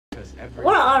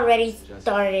We're already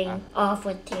starting off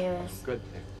with tears. Good.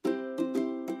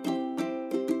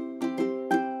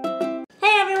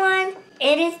 Hey everyone!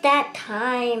 It is that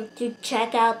time to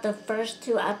check out the first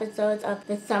 2 episodes of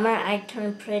The Summer I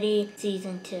Turned Pretty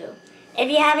Season 2. If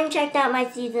you haven't checked out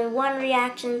my Season 1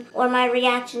 reaction or my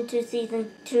reaction to Season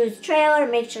 2's trailer,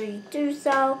 make sure you do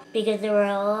so because there were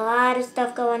a lot of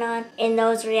stuff going on in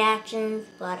those reactions.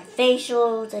 A lot of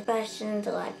facial expressions,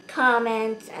 a lot of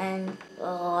comments, and a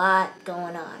lot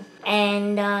going on.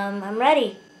 And I'm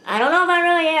ready. I don't know if I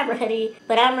really am ready,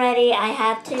 but I'm ready. I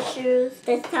have tissues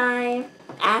this time.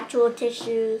 Actual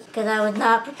tissues, because I was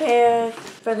not prepared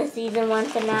for the Season 1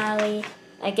 finale.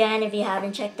 Again, if you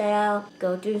haven't checked that out,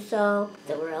 go do so.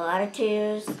 There were a lot of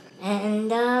tears. And,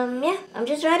 yeah, I'm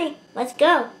just ready. Let's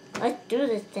go. Let's do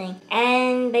this thing.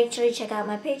 And make sure you check out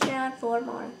my Patreon for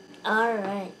more.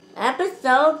 Alright.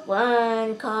 Episode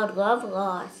 1 called Love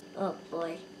Lost. Oh,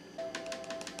 boy.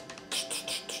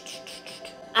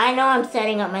 I know I'm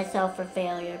setting up myself for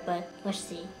failure, but let's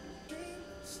see.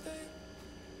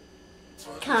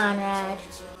 Conrad.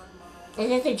 Is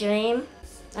this a dream?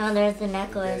 Oh, there's the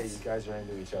necklace. You guys are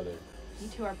into each other. You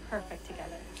two are perfect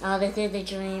together. Oh, this is a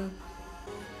dream.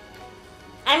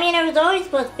 I mean, it was always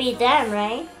supposed to be them,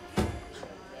 right?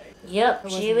 Yep,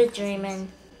 she was dreaming.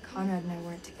 Conrad and I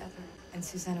weren't together, and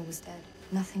Susanna was dead.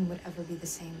 Nothing would ever be the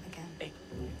same again. Hey.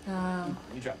 Oh.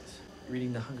 You dropped this.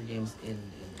 Reading The Hunger Games in...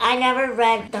 I never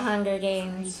read The Hunger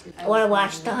Games or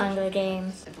watched The Hunger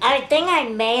Games. I think I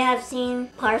may have seen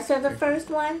parts of the first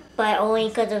one, but only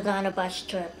because it was on a bus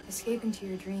trip. Escaping to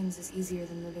your dreams is easier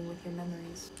than living with your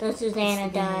memories. So Susanna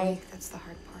died. That's the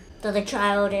hard part. So the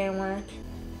trial didn't work.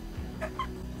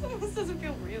 This doesn't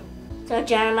feel real. So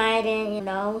Jeremiah didn't, you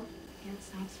know. Can't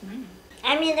stop smiling.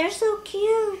 I mean, they're so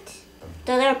cute.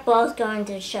 So they're both going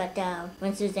to shut down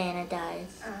when Susanna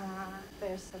dies.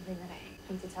 There's something that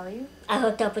I need to tell you. I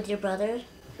hooked up with your brother.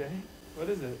 Okay. What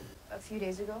is it? A few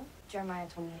days ago, Jeremiah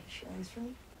told me he had feelings for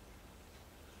me.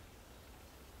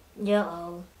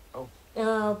 Yo. Oh.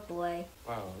 Oh boy.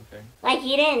 Wow, okay. Like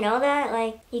he didn't know that?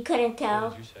 Like he couldn't tell?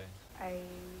 What did you say? I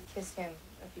kissed him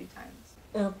a few times.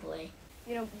 Oh boy.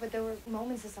 You know, but there were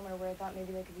moments this summer where I thought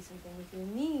maybe there could be something with you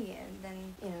and me, and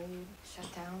then, you know, you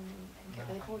shut down and get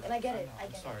really cold. And I get it. I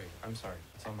get it. I'm sorry.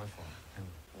 It's all my fault.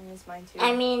 And it's mine too.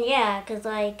 I mean, yeah, because,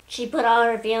 like, she put all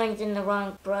her feelings in the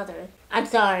wrong brother. I'm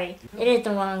sorry. It is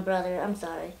the wrong brother. I'm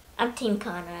sorry. I'm Team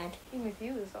Conrad. Being with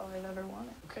you is all I've ever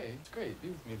wanted. Okay, it's great. Be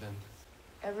with me then.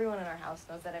 Everyone in our house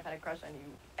knows that I've had a crush on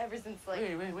you ever since, like... Wait.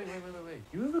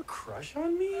 You have a crush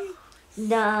on me?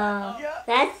 No. Yeah.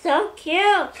 That's so cute.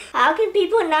 How can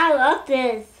people not love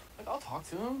this? Like, I'll talk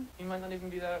to him. He might not even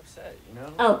be that upset, you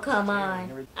know? Oh, come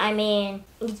on. I mean,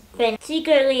 he's been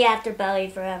secretly after Belly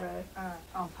forever.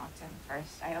 I'll talk to him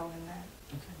first. I owe him that.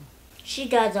 Okay. She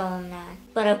does own that.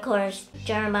 But of course,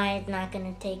 Jeremiah's not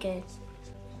gonna take it.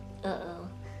 Uh-oh.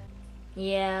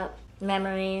 Yeah,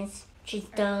 memories. She's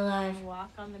still alive.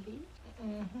 Walk on the beach?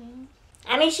 Mm-hmm.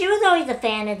 I mean, she was always a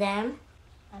fan of them.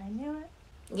 I knew it.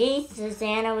 Yes,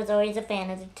 Susanna was always a fan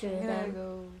of the two of them.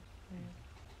 Go.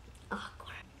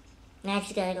 Awkward. Now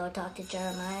she's gotta go talk to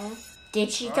Jeremiah.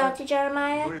 Did she talk to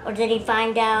Jeremiah? Or did he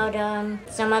find out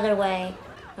some other way?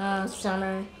 Oh,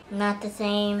 Summer. Not the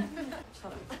same.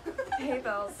 Hey,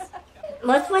 Bells.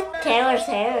 What's with Taylor's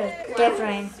hair?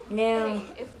 Different. New.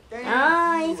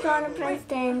 Oh, he's going to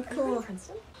Princeton. Cool.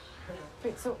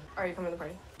 Wait, so are you coming to the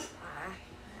party?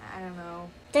 I don't know.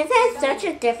 This has such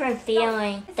a different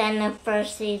feeling than the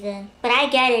first season. But I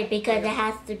get it because it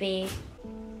has to be.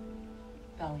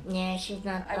 Belly. Yeah, she's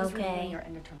not I was okay. reading your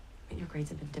end of term. Your grades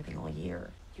have been dipping all year.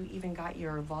 You even got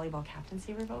your volleyball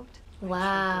captaincy revoked.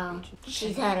 Wow.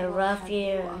 She's had a rough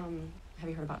year. Have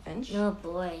you heard about Finch? Oh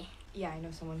boy. Yeah, I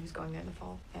know someone who's going there in the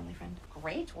fall. Family friend.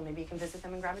 Great. Well, maybe you can visit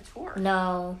them and grab a tour.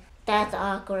 No, that's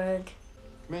awkward.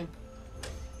 Come in.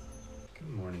 Good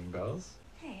morning, Bells.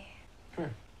 Hey. Sure.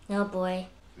 Oh boy.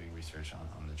 Doing research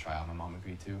on the trial my mom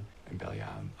agreed to. And Belly,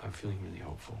 I'm feeling really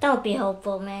hopeful. Don't be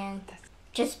hopeful, man.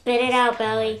 Just spit it out, I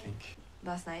Belly. think.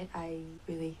 Last night, I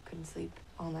really couldn't sleep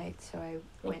all night, so I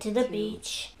Went to the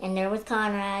beach, and there was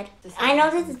Conrad. I know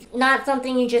this is not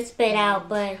something you just spit out,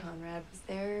 but... Conrad was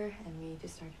there, and we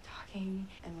just started talking,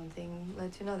 and one thing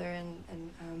led to another,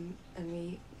 and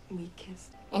we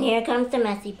kissed. And here comes the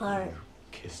messy part. You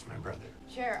kissed my brother.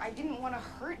 Jer, I didn't want to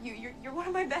hurt you. You're one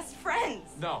of my best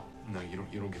friends. No, you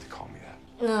don't get to call me that.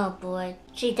 Oh boy,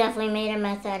 she definitely made a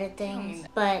mess out of things.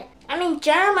 But, I mean,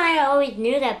 Jeremiah always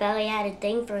knew that Belly had a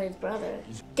thing for his brother.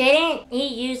 Didn't he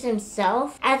use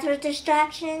himself as her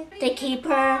distraction to keep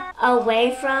her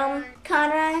away from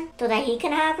Conrad so that he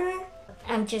can have her?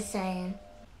 I'm just saying.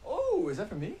 Oh, is that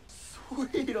for me?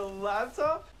 Wait, a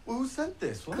laptop? Well, who sent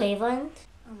this? What? Cleveland?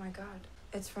 Oh my god.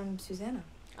 It's from Susanna.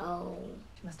 Oh.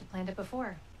 She must have planned it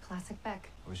before. Classic Beck.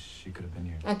 Wish she could have been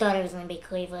here. I thought it was gonna be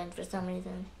Cleveland for some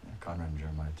reason. Yeah, Conrad and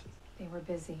Jeremiah too. They were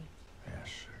busy. Yeah,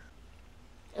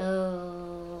 sure.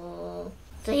 Oh.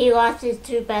 So he lost his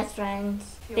two best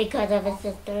friends because of his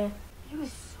sister. He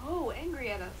was so angry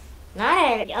at us.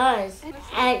 Not at us.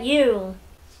 At you.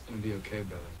 It's gonna be okay,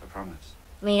 Billy. I promise.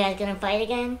 Are you guys gonna fight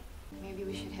again? Maybe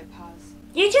we should hit pause.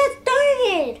 You just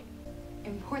started!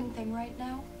 Important thing right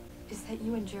now is that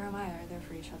you and Jeremiah are there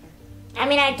for each other. I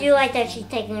mean, I do like that she's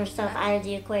taking herself out of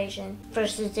the equation for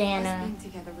Us Susanna. being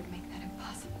together would make that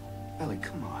impossible. Billy,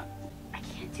 come on. I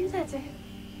can't do that to him.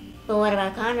 But what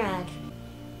about Conrad?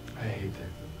 I hate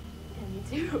that. And me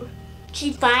too.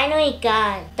 She finally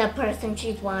got the person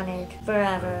she's wanted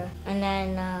forever. And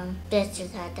then this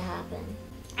just had to happen.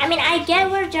 I mean, I get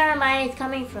where Jeremiah is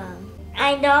coming from.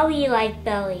 I know he liked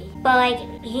Billy, but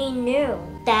like he knew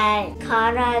that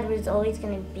Conrad was always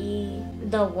gonna be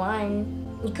the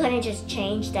one. You couldn't just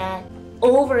change that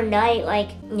overnight, like,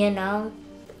 you know?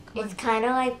 It's kind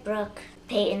of like Brooke,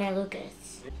 Peyton, and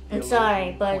Lucas. I'm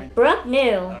sorry, but Brooke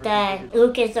knew that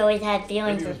Lucas always had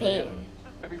feelings for Peyton.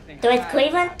 So is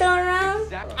Cleveland still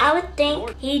around? I would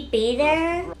think he'd be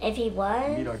there if he Meet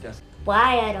was. our guest.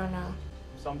 Why, I don't know.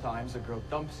 Sometimes a girl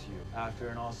dumps you after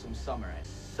an awesome summer. It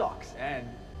sucks, and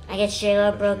I guess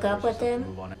Shayla broke up with him.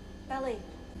 move on. Belly.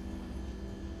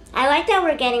 I like that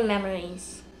we're getting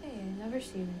memories. Hey, I never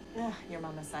seen it. Ugh, your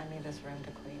mom assigned me this room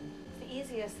to clean. It's the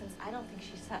easiest since I don't think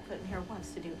she set foot in here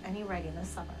once to do any writing this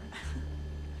summer.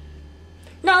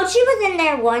 No, she was in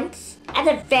there once at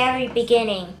the very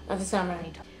beginning of the summer.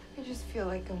 I just feel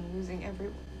like I'm losing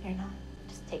everyone. You're not. It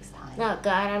just takes time. Oh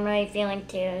God, I'm already feeling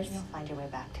tears. You'll find your way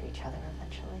back to each other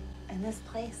eventually. And this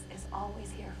place is always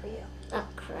here for you. Oh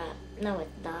crap, no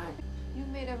it's not. You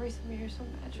made every summer here so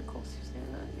magical,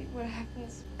 Susanna. I mean, what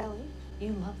happens? Ellie,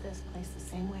 you love this place the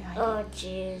same way I do. Oh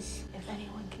jeez. If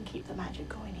anyone can keep the magic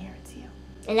going here, it's you.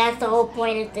 And that's the whole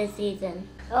point of this season.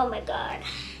 Oh my God.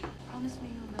 Promise me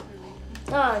you'll never leave me.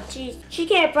 Oh jeez, she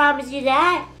can't promise you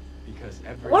that. Because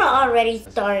every We're already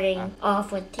starting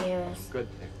off with tears. good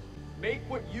thing. Make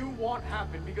what you want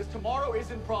happen because tomorrow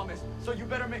isn't promised. So you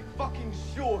better make fucking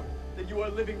sure that you are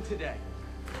living today.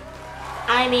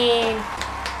 I mean,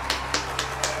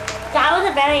 that was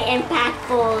a very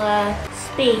impactful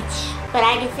speech, but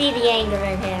I can see the anger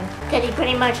in him because he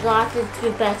pretty much lost his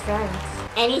two best friends.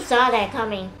 And he saw that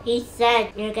coming. He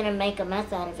said, you're gonna make a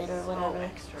mess out of it or whatever.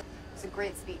 It's a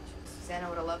great speech. Susanna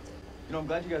would have loved it. You know, I'm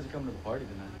glad you guys are coming to the party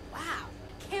tonight. Wow.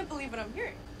 Can't believe what I'm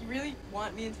hearing. You really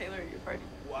want me and Taylor at your party?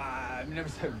 Wow, I've never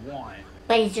said want.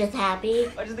 But he's just happy.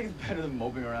 I just think it's better than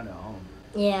moping around at home.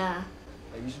 Yeah.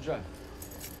 Like, you should drive.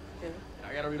 Really?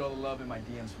 I gotta read all the love in my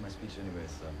DMs for my speech anyway,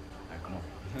 so. Alright, come on.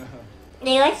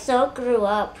 They like so grew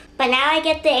up. But now I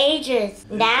get the ages.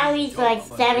 Now he's like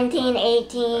 17,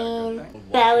 18.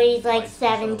 Belly's like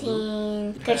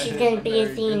 17. Because she's gonna be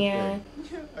a senior.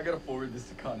 I gotta forward this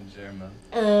to Con and Jeremiah.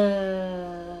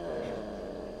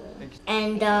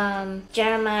 And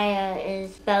Jeremiah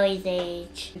is Belly's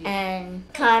age. And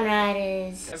Conrad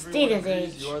is Steven's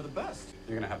age. You are the best.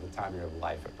 You're gonna have the time of your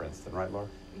life at Princeton, right, Laura?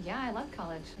 Yeah, I love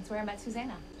college. That's where I met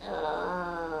Susanna.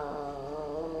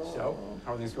 Oh. So,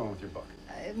 how are things going with your book?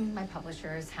 My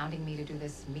publisher is hounding me to do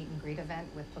this meet and greet event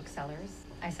with booksellers.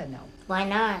 I said no. Why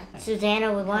not?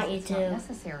 Susanna would want you It's not to.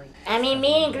 necessary. I mean,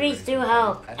 meet and greets do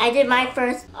help. I did my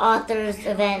first author's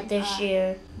event this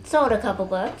year. Sold a couple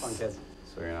books. Fun kids.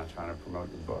 So you're not trying to promote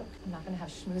your book? I'm not going to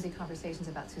have schmoozy conversations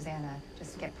about Susanna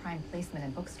just to get prime placement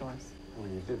in bookstores. Well,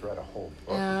 you did write a whole book.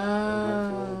 Oh. It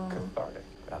makes you a little cathartic.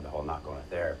 Glad the whole not going to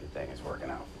therapy thing is working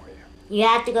out for you. You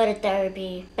have to go to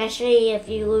therapy, especially if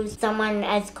you lose someone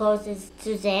as close as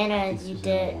Susanna as you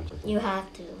did. You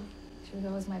have to.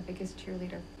 Trudeau was my biggest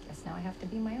cheerleader. Guess now I have to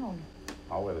be my own.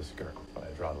 I'll wear the skirt, but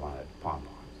I draw the line at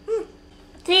pom-poms.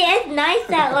 See, it's nice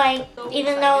that, like,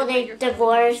 even though they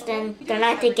divorced and they're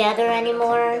not together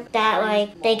anymore, that,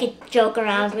 like, they could joke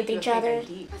around with each other.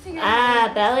 Ah,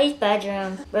 Belly's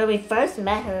bedroom, where we first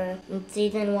met her in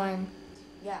season 1.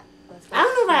 Yeah, let's go. I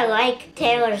don't know if I like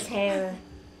Taylor's hair.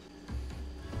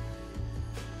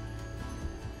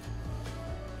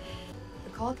 The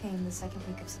call came the second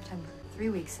week of September. 3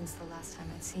 weeks since the last time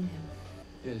I'd seen him.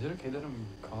 Yeah, is it okay that I'm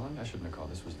calling? I shouldn't have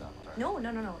called. This was dumb. No,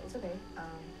 it's okay.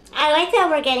 I like that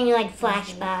we're getting, like,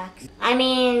 flashbacks. I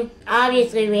mean,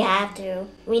 obviously we have to.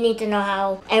 We need to know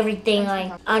how everything,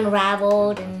 like,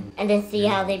 unraveled and then see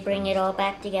how they bring it all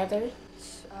back together.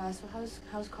 So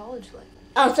how's college like?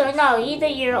 Oh, so no, he's a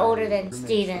year older than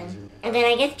Steven. And then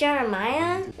I guess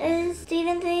Jeremiah is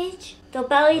Steven's age? So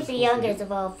Belly's the youngest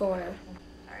of all four.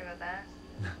 Sorry about that.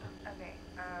 Okay,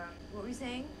 what were you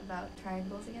saying about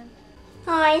triangles again?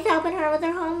 Oh, he's helping her with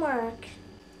her homework.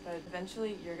 But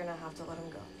eventually, you're gonna have to let him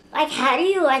go. Like, how do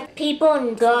you let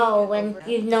people go when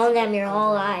you've known them your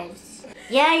whole lives?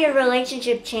 Yeah, your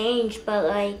relationship changed, but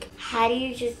like, how do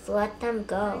you just let them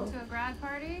go? Going to a grad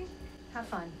party? Have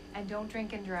fun. And don't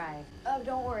drink and drive. Oh,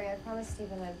 don't worry. I promised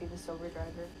Steven I'd be the sober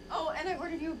driver. Oh, and I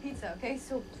ordered you a pizza, okay?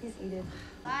 So please eat it.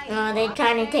 Bye. Oh, they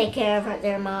kind of take care of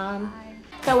their mom.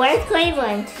 So where's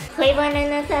Cleveland? Cleveland in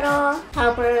this at all?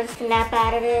 Help her snap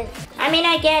out of it? I mean,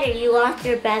 I get it. You lost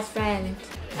your best friend.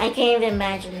 I can't even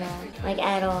imagine that, like,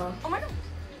 at all. Oh my God,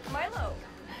 Milo.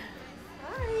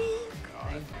 Hi.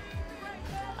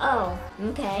 Oh,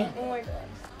 okay. Oh my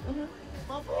God.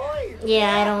 My boy.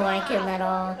 Yeah, I don't like him at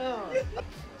all.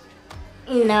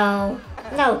 No.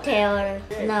 No, Taylor.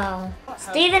 No.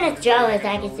 Steven is jealous,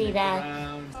 I can see that.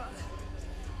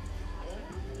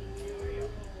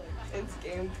 It's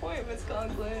game point, Miss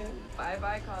Conklin.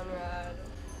 Bye-bye, Conrad.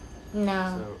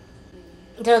 No.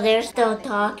 So they're still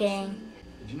talking.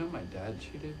 Did you know my dad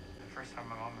cheated? The first time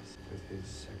my mom was with his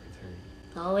secretary.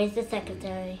 Always the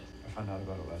secretary. I found out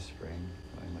about it last spring.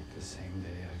 And like the same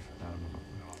day I found out about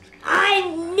my mom's case. I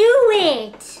knew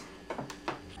it!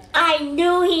 I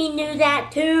knew he knew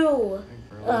that too.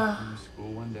 Girl from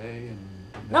school one day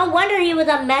and No wonder he was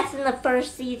a mess in the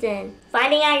first season.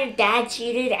 Finding out your dad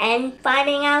cheated and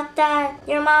finding out that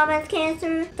your mom has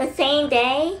cancer the same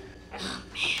day? Oh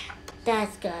man,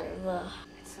 that's gotta,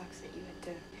 It sucks that you had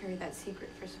to carry that secret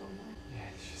for so long. yeah,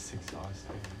 it's just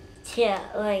exhausting. Yeah,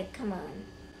 like, come on.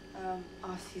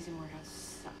 Off-season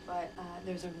workouts suck, but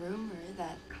there's a rumor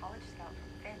that College scout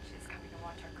from Finch is coming to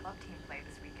watch our club team play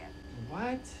this weekend.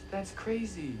 What? That's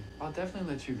crazy. I'll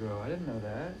definitely let you go. I didn't know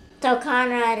that. So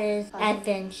Conrad is at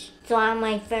Finch. So I'm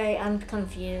like I'm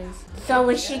confused. So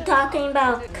was she talking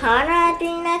about Conrad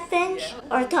being at Finch?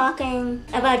 Or talking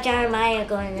about Jeremiah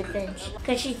going to Finch?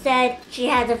 Because she said she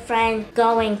has a friend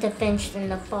going to Finch in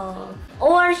the fall.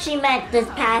 Or she meant this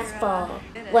past fall.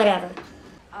 Whatever.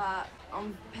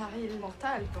 En péril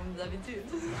mortal, comme d'habitude.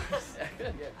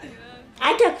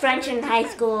 I took French in high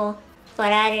school,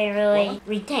 but I didn't really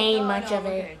retain much of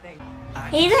it.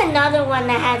 He's another one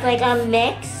that has like a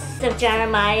mix of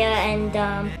Jeremiah and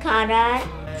Conrad.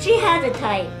 She has a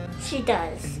type. She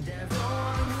does.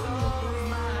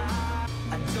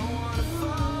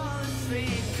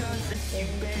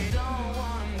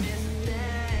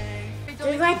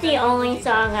 This is like the only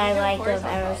song I like of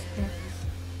Aerosmith.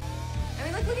 I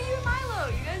mean, like, look at you and Milo.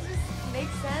 You guys just make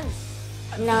sense.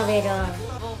 No, they don't.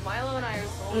 Well, Milo and I are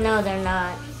soulmates. No, they're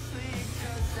not.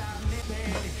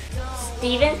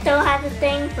 Steven still has a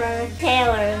thing for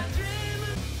Taylor.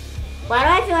 Why do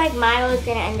I feel like Milo's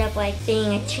gonna end up like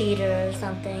being a cheater or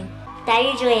something? That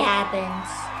usually happens.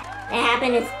 It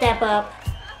happened in Step Up.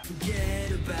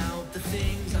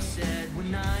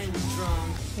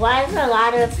 Why is there a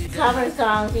lot of cover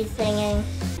songs he's singing?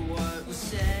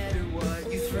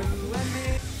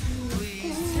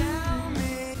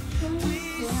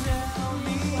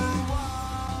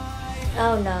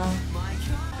 Oh no.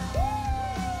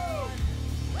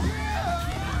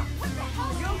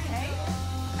 You okay?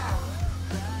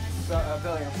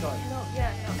 Billy, I'm sorry. No,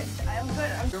 yeah, no, I'm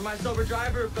good. You're my sober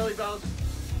driver, Billy Bells.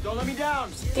 Don't let me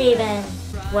down. Steven.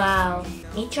 Wow.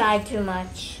 He tried too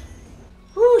much.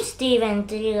 Ooh, Steven,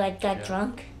 did he like get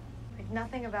drunk? Like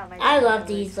nothing about my. I love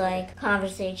these like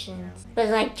conversations. But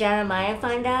like Jeremiah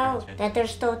find out that they're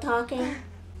still talking?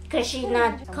 Cause she's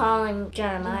not calling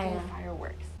Jeremiah.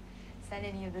 Fireworks. Send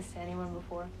any of this to anyone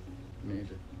before?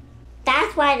 Neither.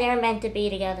 That's why they're meant to be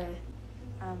together.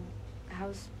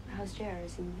 How's Jer?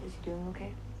 Is he doing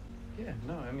okay? Yeah,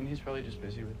 no, I mean, he's probably just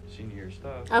busy with senior year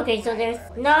stuff. Okay, so there's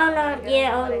no.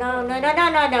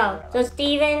 So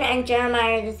Steven and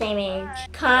Jeremiah are the same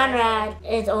age. Conrad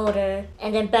is older,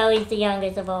 and then Belly's the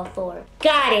youngest of all four.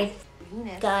 Got it.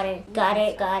 Venus. Got it.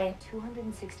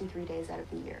 263 days out of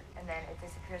the year, and then it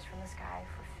disappears from the sky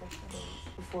for 50 days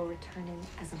before returning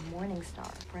as a morning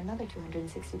star for another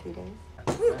 263 days.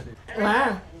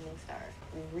 Wow. Morning star,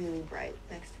 really bright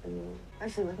next to the moon.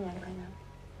 Actually, looking at it right now.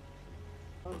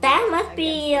 That must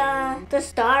be the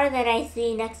star that I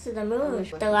see next to the moon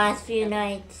the last few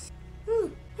nights.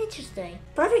 Interesting.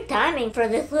 Perfect timing for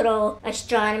this little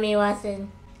astronomy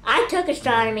lesson. I took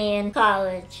astronomy in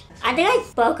college. I think I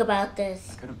spoke about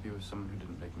this. I couldn't be with someone who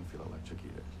didn't make me feel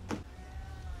electrocuted.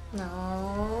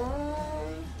 No.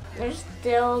 They're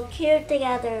still cute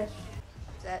together.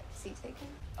 Is that seat taken?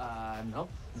 No.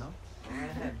 Go right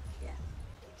ahead.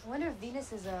 I wonder if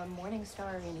Venus is a morning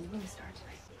star or an evening star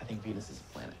tonight. I think Venus is a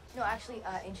planet. No, actually,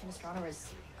 ancient astronomers,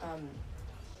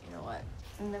 you know what?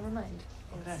 Never mind.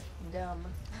 It's dumb.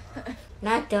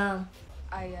 Not dumb.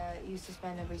 I used to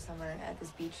spend every summer at this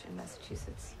beach in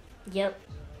Massachusetts. Yep.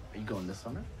 Are you going this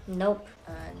summer? Nope.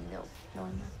 No,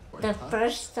 I'm not. The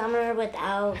first summer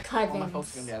without All my cousins.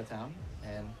 folks are gonna be out of town,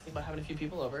 and think about having a few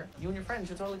people over. You and your friends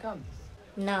should totally come.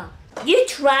 No. You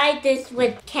tried this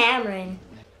with Cameron.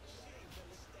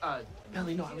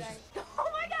 Belly, no, I was just. Oh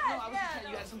my god! No, I was just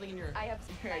saying you had something in your. I have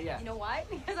some. Yeah. You know why?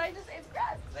 Because it's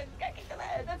grass. I got kicked in the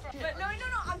head. That's right. But no,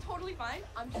 I'm totally fine.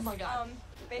 I'm just. Oh my God.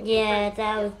 Thank you Yeah, for-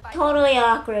 that was totally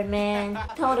awkward, man.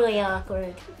 Totally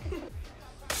awkward.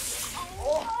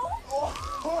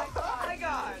 Oh my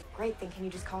god! Great, then can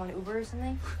you just call an Uber or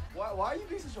something? Why are you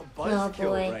being such a Oh, buzzkill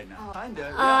boy. right now?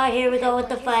 Kinda. Oh, here we go with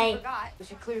the In case you fight. forgot,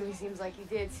 which it clearly seems like you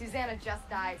did. Susanna just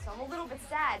died, so I'm a little bit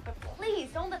sad. But please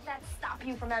don't let that stop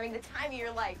you from having the time of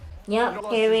your life. Yep,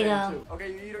 here we go.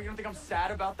 Okay, you don't think I'm sad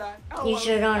about that? You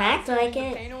sure don't act like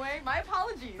it. Pain away. My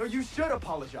apologies. No, you should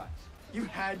apologize. You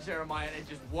had Jeremiah and it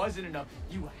just wasn't enough.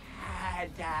 You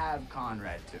had to have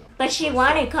Conrad too. But she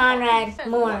wanted Conrad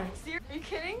more. Are you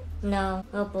kidding? No.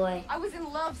 Oh boy. I was in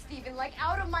love, Stephen. Like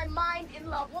out of my mind in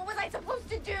love. What was I supposed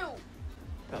to do?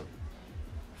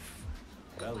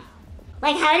 Belly.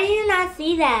 Like, how did you not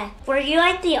see that? Were you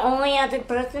like the only other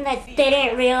person that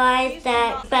didn't realize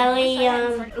that Belly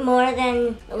more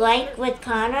than like with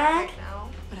Conrad?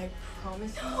 But I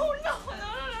promise you. No.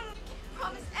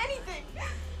 Promise anything.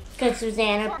 Because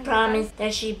Susanna promised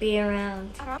that she'd be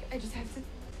around. I just have to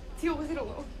deal with it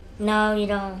alone. No, you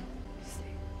don't.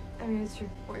 I mean, it's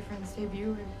your boyfriend's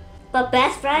debut. But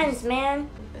best friends, man.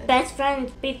 Best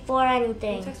friends before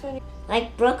anything.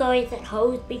 Like Brooke always said,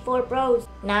 hoes before bros.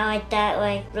 Not like that,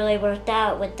 like, really worked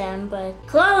out with them, but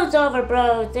clothes over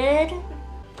bros, dude.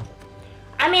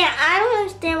 I mean, I don't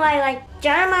understand why, like,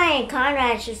 Jeremiah and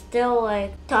Conrad should still,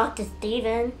 like, talk to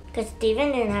Steven. Because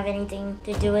Steven didn't have anything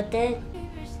to do with it.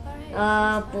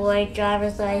 Oh boy,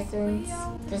 driver's license.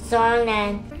 The song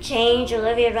that changed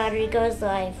Olivia Rodrigo's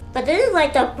life. But this is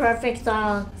like the perfect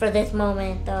song for this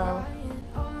moment though.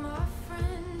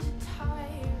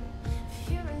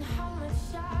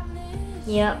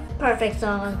 Yep, perfect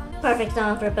song. Perfect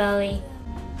song for Belly.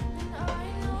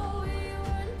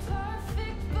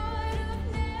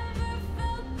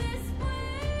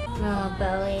 Oh,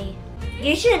 Belly.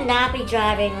 You should not be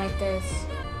driving like this.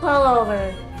 Pull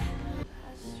over.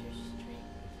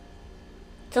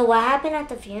 So what happened at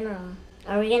the funeral?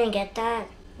 Are we gonna get that?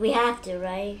 We have to,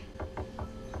 right?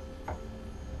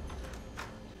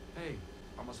 Hey,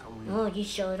 almost Halloween. Oh, you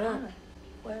showed up.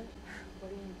 What are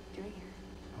you doing here?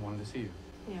 I wanted to see you.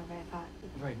 Yeah, but I thought.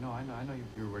 Right, no, I know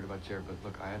you were worried about Jared, but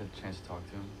look, I had a chance to talk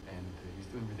to him, and he's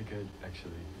doing really good,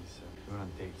 actually. He's going on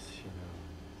dates, you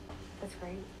know. That's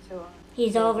great. So,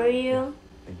 He's over you?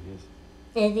 I think he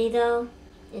is. Is he though?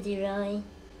 Is he really?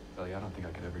 Belly, I don't think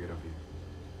I could ever get over you.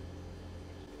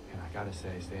 And I gotta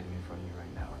say, standing in front of you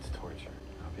right now, it's torture,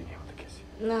 not being able to kiss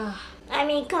you. No. I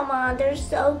mean, come on, they're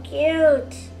so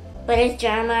cute. But is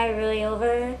Jeremiah really over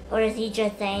her? Or is he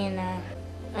just saying that?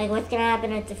 Like, what's gonna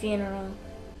happen at the funeral?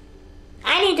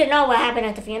 I need to know what happened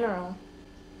at the funeral.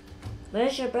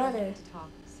 Where's your brother? To talk.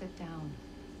 Sit down.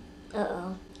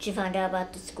 Uh-oh. Did you find out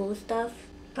about the school stuff?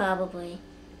 Probably.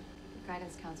 Your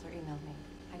guidance counselor emailed me.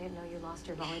 I didn't know you lost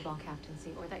your volleyball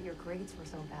captaincy or that your grades were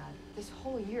so bad. this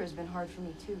whole year has been hard for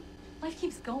me, too. Life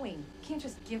keeps going. You can't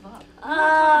just give up.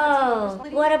 Oh,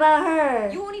 what about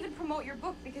her? You won't even promote your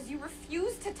book because you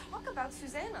refuse to talk about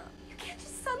Susanna. You can't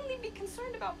just suddenly be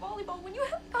concerned about volleyball when you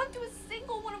haven't gone to a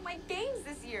single one of my games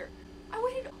this year. I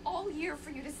waited all year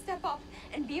for you to step up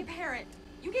and be a parent.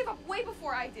 You gave up way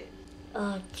before I did.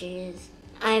 Oh, jeez.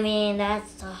 I mean,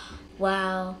 that's...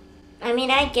 wow. I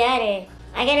mean, I get it.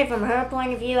 I get it from her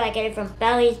point of view. I get it from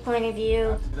Belly's point of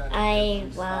view.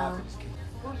 Wow.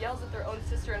 Who yells at their own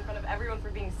sister in front of everyone for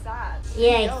being sad?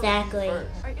 Yeah, exactly.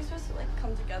 Aren't you supposed to, like,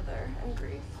 come together and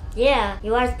grieve? Yeah,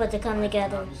 you are supposed to come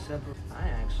together. I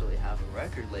actually have a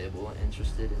record label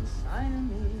interested in signing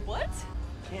me. What?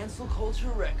 Cancel Culture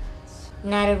Records.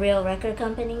 Not a real record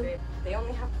company? They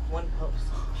only have one post.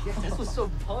 Yeah, that's what's so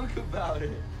punk about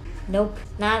it. Nope,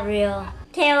 not real.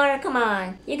 Taylor, come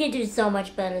on. You can do so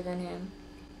much better than him.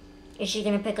 Is she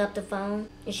gonna pick up the phone?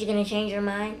 Is she gonna change her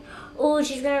mind? Oh,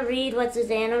 she's gonna read what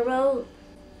Susanna wrote?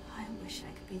 I wish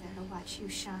I could be there to watch you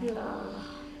shine.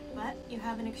 But you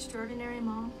have an extraordinary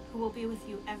mom who will be with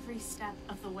you every step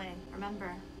of the way.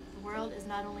 Remember, the world is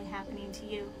not only happening to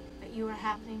you, but you are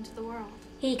happening to the world.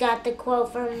 He got the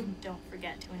quote from... And don't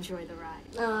forget to enjoy the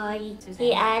ride.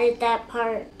 He added that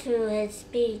part to his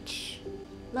speech.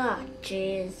 Ah,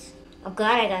 jeez. I'm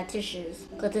glad I got tissues,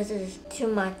 because this is too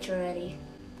much already.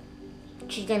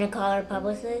 She's gonna call her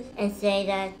publicist and say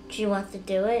that she wants to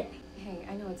do it. Hey,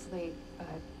 I know it's late, but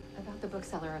about the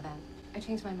bookseller event, I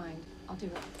changed my mind. I'll do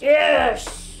it.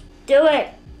 Yes! Do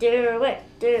it! Do it!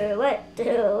 Do it!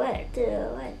 Do it! Do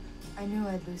it! I knew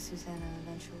I'd lose Susanna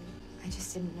eventually. I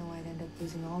just didn't know I'd end up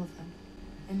losing all of them.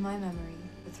 In my memory,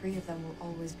 the three of them will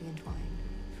always be entwined,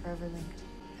 forever linked.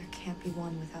 There can't be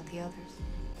one without the others.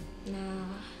 No.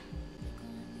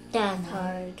 That's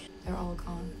hard. They're all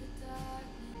gone.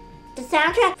 The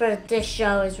soundtrack for this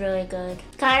show is really good.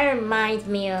 Kind of reminds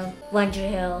me of One Tree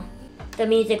Hill. The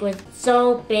music was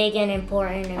so big and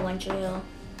important in One Tree Hill.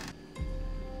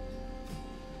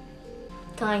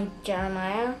 Calling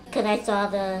Jeremiah, because I saw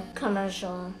the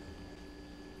commercial.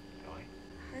 Ellie?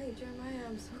 Hi, Jeremiah.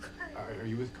 I'm so glad. Are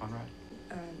you with Conrad?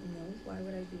 No. Why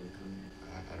would I be with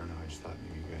Conrad? I don't know. I just thought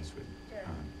maybe you guys would.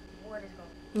 What is going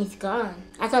He's gone.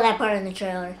 I saw that part in the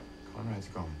trailer. Conrad's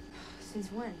gone.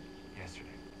 Since when? Yesterday.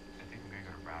 I think I'm gonna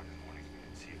go to Brown in the morning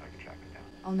and see if I can track him down.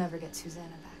 I'll never get Susanna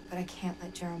back, but I can't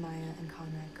let Jeremiah and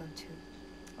Conrad go too.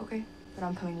 Okay, but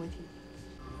I'm coming with you.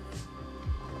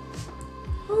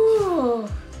 Ooh.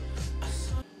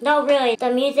 No, really,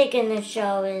 the music in this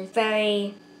show is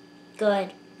very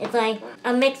good. It's like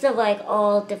a mix of like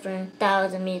all different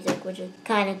styles of music, which is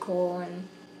kind of cool. And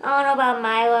I don't know about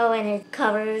Milo and his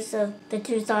covers of the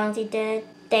 2 songs he did.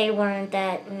 They weren't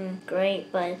that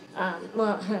great, but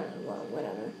well,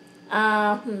 whatever.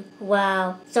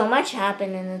 Wow, so much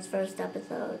happened in this first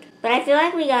episode. But I feel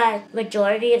like we got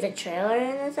majority of the trailer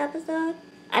in this episode.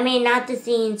 I mean, not the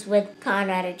scenes with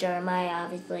Conrad and Jeremiah,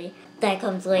 obviously. That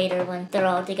comes later when they're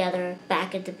all together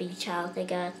back at the beach house, I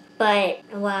guess. But,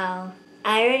 wow.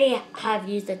 I already have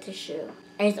used the tissue.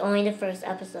 And it's only the first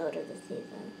episode of the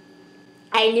season.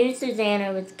 I knew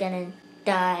Susanna was gonna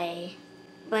die.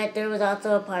 But there was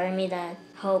also a part of me that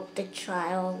hoped the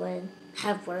trial would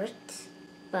have worked.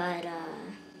 But,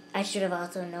 I should have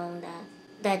also known that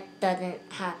that doesn't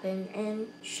happen in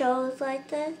shows like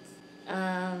this.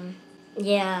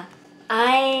 Yeah,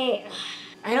 I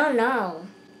don't know.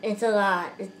 It's a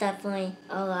lot. It's definitely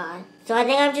a lot. So I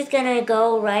think I'm just gonna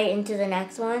go right into the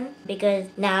next one because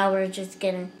now we're just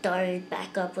getting started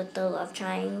back up with the love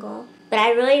triangle. But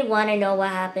I really want to know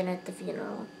what happened at the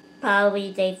funeral.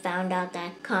 Probably they found out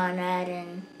that Conrad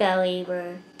and Belly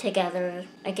were together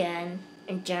again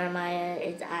and Jeremiah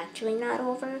is actually not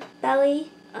over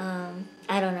Belly.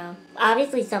 I don't know.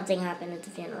 Obviously something happened at the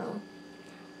funeral.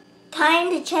 Time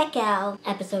to check out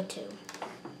episode 2.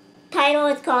 Title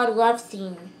is called Love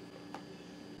Scene.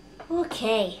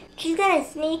 Okay. She's gonna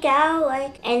sneak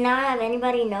out, and not have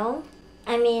anybody know?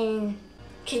 I mean,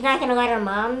 she's not gonna let her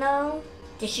mom know?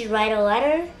 Did she write a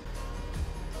letter?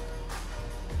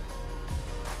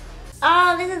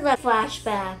 Oh, this is a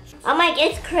flashback. I'm like,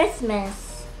 it's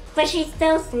Christmas. But she's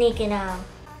still sneaking out.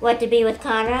 What, to be with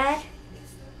Conrad?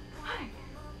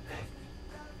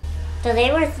 So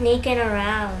they were sneaking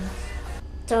around.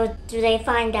 So do they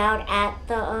find out at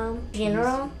the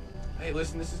funeral? Hey,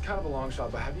 listen, this is kind of a long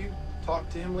shot, but have you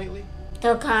talked to him lately?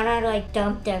 So Conrad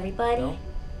dumped everybody? No.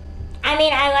 I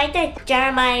mean, I like that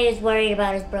Jeremiah is worried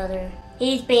about his brother.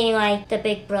 He's being like the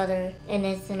big brother in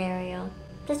this scenario.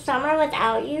 The Summer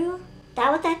Without You?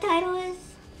 That what that title is?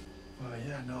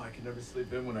 Yeah, no, I can never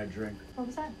sleep in when I drink. What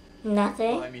was that?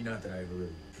 Nothing. Well, I mean, not that I ever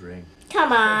really drink.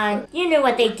 Come on. You knew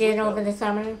what they did over the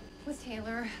summer. With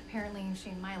Taylor, apparently she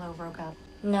and Milo broke up.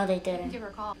 No, they didn't. Give her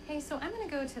a call. Hey, so I'm gonna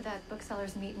go to that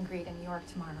bookseller's meet and greet in New York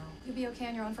tomorrow. You'll be okay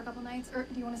on your own for a couple nights? Or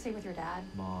do you want to stay with your dad?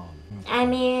 Mom. I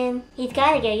mean, he's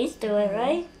gotta get used to it,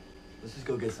 right? Let's just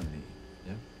go get something to eat.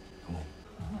 Yeah?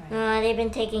 Come on. They've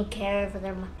been taking care of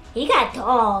their mom. He got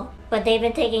tall, but they've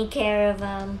been taking care of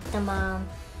the mom.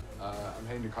 I'm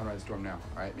heading to Conrad's dorm now.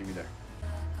 All right, meet me there.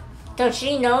 So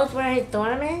she knows where his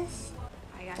dorm is?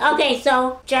 Okay,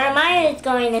 so Jeremiah is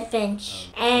going to Finch,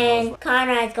 and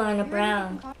Conrad's going to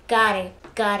Brown. Got it.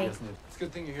 It's a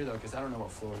good thing you're here, though, because I don't know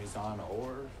what floor he's on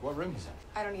or what room he's in.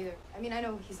 I don't either. I mean, I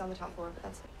know he's on the top floor, but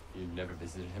that's it. You never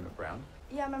visited him at Brown?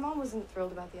 Yeah, my mom wasn't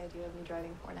thrilled about the idea of me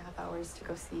driving 4.5 hours to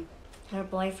go see. Her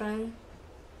boyfriend?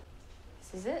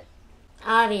 This is it.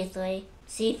 Obviously.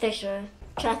 C. Fisher,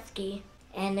 Chusky,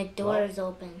 and the door is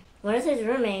open. Where's his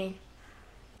roommate?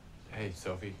 Hey,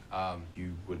 Sophie.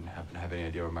 You wouldn't happen to have any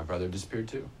idea where my brother disappeared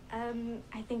to?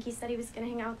 I think he said he was gonna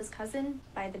hang out with his cousin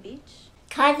by the beach.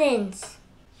 Cousins!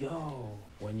 Yo,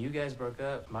 when you guys broke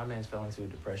up, my man's fell into a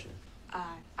depression.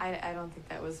 I don't think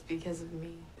that was because of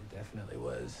me. It definitely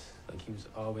was. Like, he was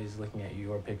always looking at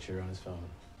your picture on his phone.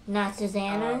 Not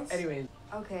Susanna's? Anyway.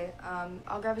 Okay,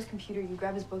 I'll grab his computer, you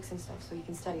grab his books and stuff so he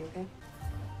can study, okay?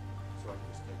 So I can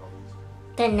just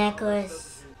The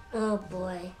necklace. Oh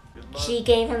boy. She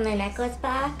gave him the necklace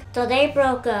back, so they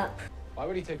broke up. Why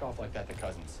would he take off like that to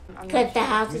Cousins? Because the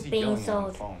house Who's is he being yelling at on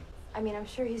the sold. phone? I mean, I'm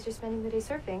sure he's just spending the day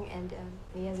surfing, and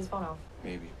he has his phone off.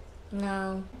 Maybe.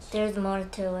 No, there's more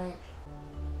to it.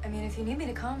 I mean, if you need me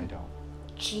to I come. don't.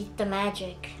 She's the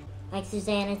magic, like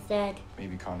Susanna said.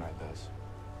 Maybe Conrad does.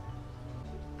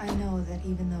 I know that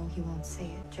even though he won't say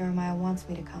it, Jeremiah wants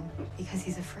me to come because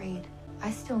he's afraid.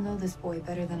 I still know this boy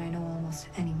better than I know almost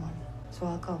anyone, so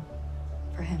I'll go.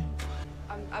 For him.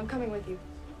 I'm coming with you.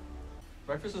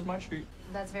 Breakfast is my treat.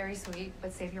 That's very sweet,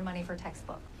 but save your money for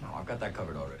textbook. No, I've got that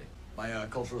covered already. My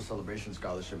cultural celebration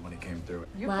scholarship money came through.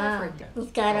 You Wow, applied for it.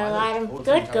 he's got a lot of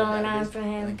good going on for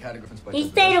him. He He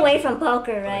stayed away from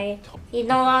poker, right? He's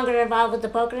no longer involved with the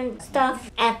poker and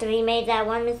stuff after he made that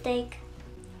one mistake.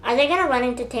 Are they gonna run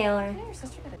into Taylor? Your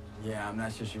sister did it. Yeah, I'm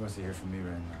not sure she wants to hear from me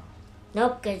right now.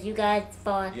 Nope, because you guys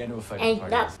fought. Yeah, no fight.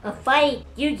 And a fight,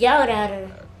 you yelled at her.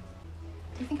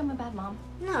 Do you think I'm a bad mom?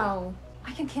 No.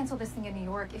 I can cancel this thing in New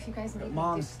York if you guys need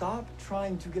Mom, me to. stop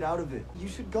trying to get out of it. You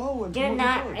should go and You're promote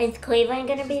not. your work. Is Cleveland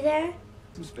gonna be there?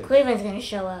 Some space. Cleveland's gonna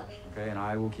show up. Okay, and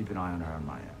I will keep an eye on her on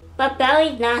my end. But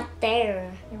Belly's not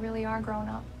there. You really are grown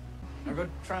up. I'll go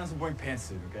try on some boy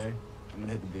pantsuit, okay? I'm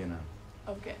gonna hit the B&M.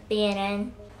 Okay.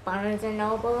 B&N, Barnes and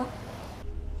Noble.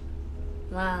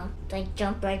 Wow, they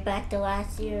jumped right back to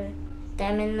last year.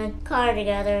 Them in the car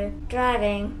together,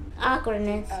 driving.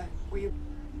 Awkwardness. Were you?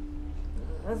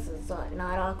 This is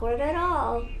not awkward at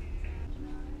all.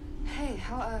 Hey,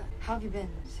 how have you been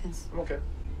since? I'm okay.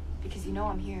 Because you know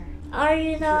I'm here. Are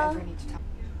you If you though? ever need to talk.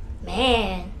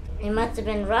 Man, it must have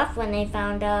been rough when they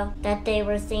found out that they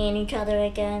were seeing each other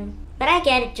again. But I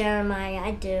get it, Jeremiah,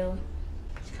 I do.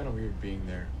 It's kind of weird being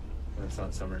there when it's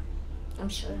not summer. I'm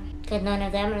sure. Because none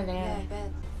of them are Yeah, there. I bet.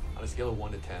 On a scale of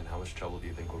 1 to 10, how much trouble do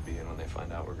you think we'll be in when they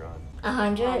find out we're gone?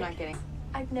 100? I'm not kidding.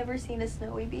 I've never seen a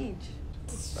snowy beach.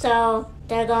 So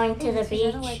they're going to the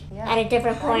beach at a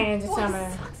different point in the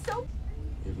summer. So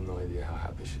You have no idea how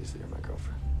happy she is that you're my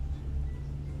girlfriend.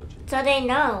 So they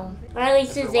know. Or at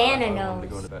least After a while, Susanna I wanted to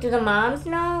go knows. to bed. Do the moms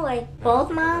know? Like,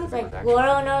 both moms? Like,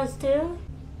 Laurel knows too?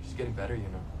 She's getting better, you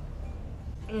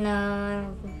know. No, I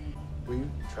don't. Will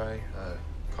you try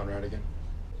Conrad again?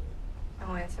 I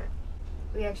won't answer.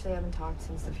 We actually haven't talked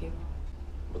since the funeral.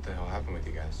 What the hell happened with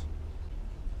you guys?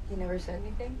 you never said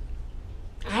anything?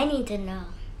 I need to know.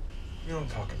 We don't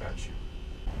talk about you.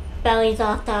 Belly's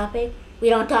off topic. We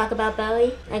don't talk about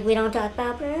Belly. Like, we don't talk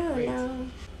about Bruno.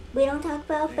 We don't talk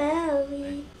about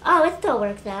Belly. Oh, it still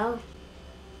works out.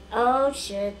 Oh,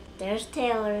 shit. There's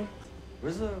Taylor.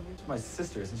 Where's my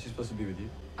sister? Isn't she supposed to be with you?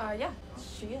 Yeah,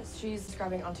 she is. She's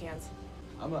grabbing Auntie Anne's.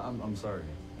 I'm sorry,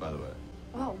 by the way.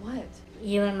 Oh, what?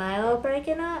 You and Milo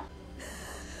breaking up?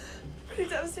 Pretty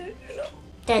devastated, you know?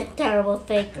 That terrible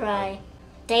fake cry.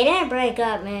 They didn't break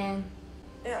up, man.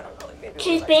 Yeah, I don't know, like maybe it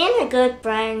She's was, being a good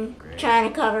friend, trying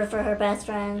to cover for her best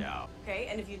friend. Yeah. Okay,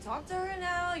 and if you talk to her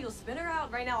now, you'll spin her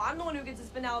out. Right now, I'm the one who gets to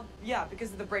spin out, yeah,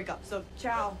 because of the breakup. So,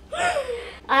 ciao.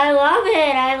 I love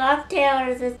it. I love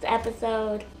Taylor this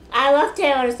episode. I love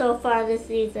Taylor so far this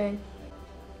season.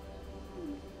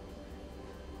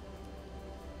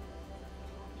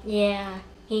 Yeah,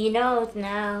 he knows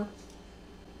now.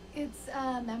 It's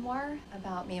a memoir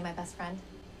about me and my best friend.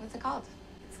 What's it called?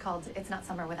 It's called It's Not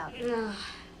Summer Without You. Ugh.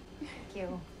 Thank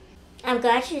you. I'm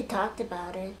glad she talked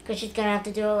about it, because she's going to have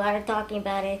to do a lot of talking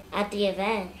about it at the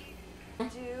event. Do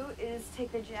is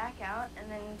take the jack out and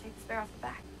then take the spare off the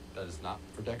back. That is not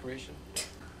for decoration.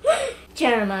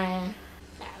 Jeremiah.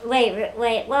 Wait,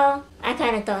 well, I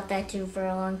kind of thought that too for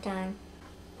a long time.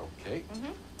 Okay.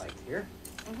 Like here?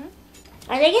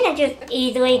 Are they going to just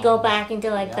easily go back into,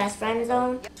 like, best friend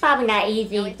zone? Probably not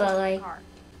easy, but, like...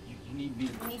 You need me.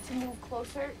 You need to move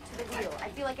closer to the wheel. I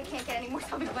feel like I can't get any more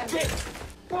stomach by Shit!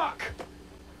 Fuck!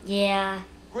 Yeah,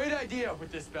 Great idea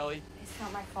with this belly. It's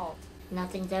not my fault.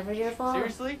 nothing's ever your fault.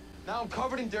 Seriously? Now I'm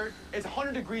covered in dirt. It's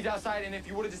 100 degrees outside, and if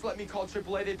you would have just let me call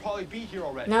AAA, they'd probably be here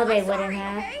already. No, they I'm wouldn't sorry,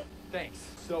 have. okay? Thanks.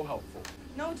 So helpful.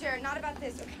 No, Jared, not about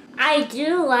this, okay? I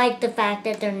do like the fact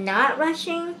that they're not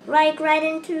rushing, like, right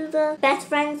into the best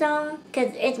friend zone,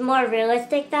 because it's more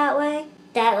realistic that way.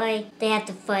 That, like, they have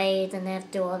to fight, and they have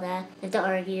to do all that. They have to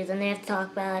argue, and they have to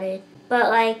talk about it. But,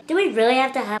 like, do we really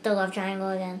have to have the love triangle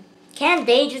again? Can't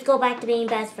they just go back to being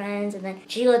best friends, and then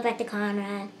she goes back to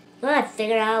Conrad? We'll have to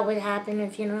figure out what happened at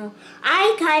the funeral.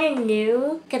 I kind of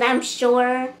knew, because I'm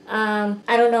sure, I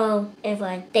don't know if,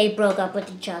 like, they broke up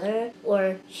with each other,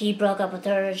 or he broke up with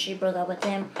her, or she broke up with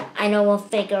him. I know we'll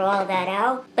figure all that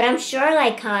out. But I'm sure,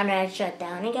 like, Conrad shut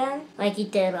down again, like he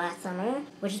did last summer,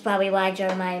 which is probably why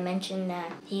Jeremiah mentioned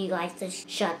that he likes to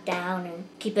shut down and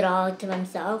keep it all to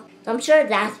himself. So I'm sure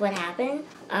that's what happened.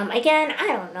 Again, I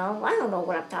don't know. I don't know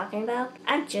what I'm talking about.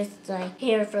 I'm just, like,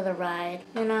 here for the ride,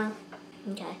 you know?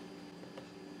 Okay.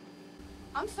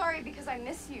 I'm sorry because I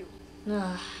miss you.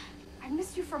 Ugh. I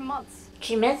missed you for months.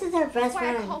 She misses her best That's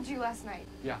why I friend. called you last night.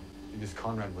 Yeah, because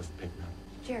Conrad was picking up.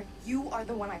 Jared, you are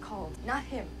the one I called, not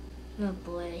him. Oh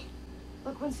boy.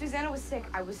 Look, when Susanna was sick,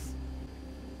 I was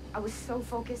so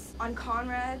focused on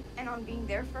Conrad and on being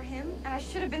there for him, and I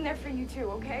should have been there for you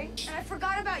too, okay? And I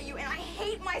forgot about you, and I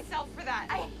hate myself for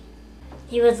that.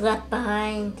 He was left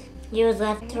behind. He was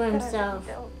left to himself.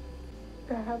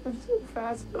 That happened so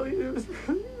fast, Billy. It was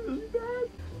really, really bad.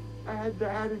 I had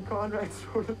Dad and Conrad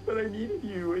sort of, but I needed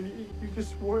you, and you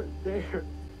just weren't there.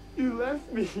 You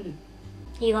left me.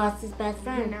 He lost his best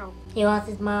friend. No. He lost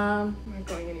his mom. I'm not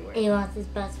going anywhere. He lost his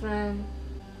best friend.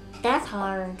 That's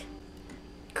hard.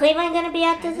 Cleveland gonna be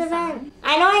at this event?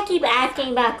 I know I keep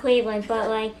asking about Cleveland, but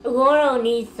like Laurel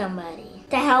needs somebody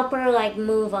to help her like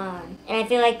move on. And I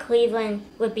feel like Cleveland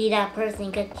would be that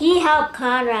person because he helped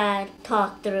Conrad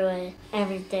talk through it,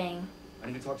 everything. I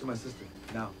need to talk to my sister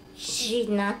now. She's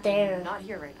not there. Not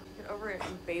here right now. Get over it,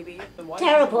 baby.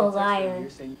 Terrible liar.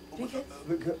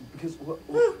 Because what?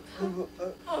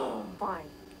 Fine.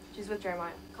 She's with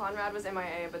Jeremiah. Conrad was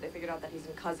MIA, but they figured out that he's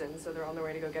in cousins, so they're on their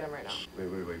way to go get him right now. Wait.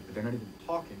 But they're not even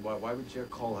talking. Why would Jer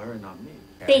call her and not me?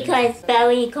 Because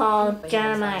Belly called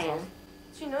Jeremiah.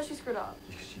 She knows she screwed up.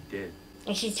 Because she did.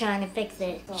 And she's trying to fix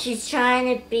it. She's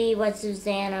trying to be what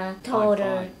Susanna told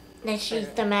her. That she's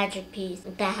the magic piece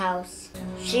of the house.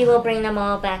 She will bring them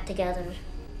all back together.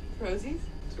 Rosie's?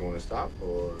 Do you want to stop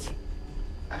or?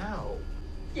 Ow.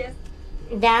 Yes.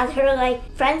 Now they're like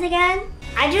friends again?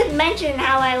 I just mentioned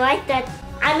how I like that.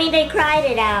 I mean, they cried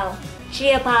it out.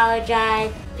 She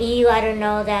apologized. He let her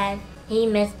know that he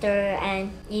missed her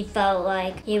and he felt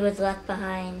like he was left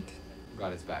behind.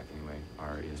 Glad it's back anyway,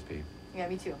 our ESP. Yeah,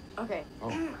 me too. Okay.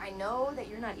 Oh. I know that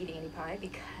you're not eating any pie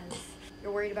because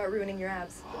you're worried about ruining your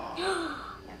abs.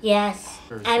 Yes.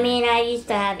 I mean, I used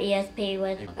to have ESP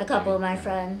with a couple of my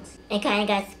friends. It kind of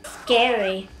got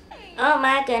scary. Oh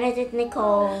my goodness, it's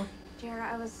Nicole.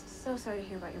 Jara, I was so sorry to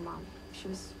hear about your mom. She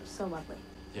was so lovely.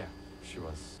 Yeah, she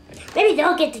was. Hey. Maybe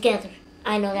they'll get together.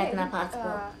 I know that's not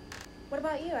possible. What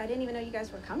about you? I didn't even know you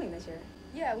guys were coming this year.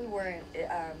 Yeah, we weren't.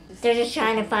 They're just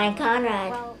trying to find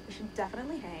Conrad. Well, we should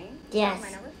definitely hang. Yes. My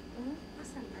number?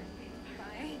 Awesome.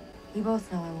 Bye. You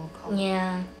both know I won't call.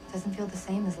 Yeah. Doesn't feel the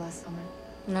same as last summer.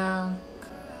 No.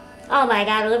 Oh my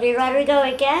god, Olivia Rodrigo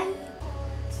again?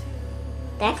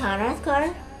 That Conrad's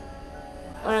car?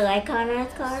 Or like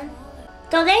Conrad's car?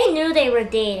 So they knew they were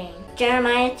dating.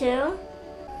 Jeremiah too?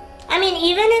 I mean,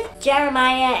 even if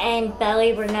Jeremiah and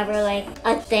Belly were never like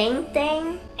a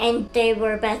thing, and they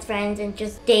were best friends and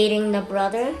just dating the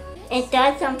brother, it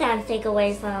does sometimes take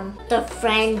away from the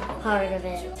friend part of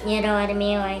it. You know what I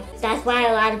mean? Like, that's why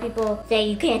a lot of people say,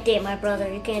 you can't date my brother,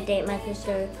 you can't date my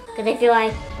sister. Because they feel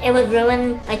like it would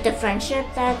ruin like the friendship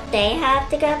that they have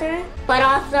together. But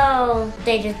also,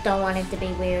 they just don't want it to be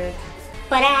weird.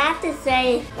 But I have to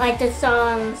say, like, the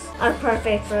songs are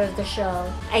perfect for the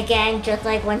show. Again, just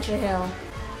like Winter Hill.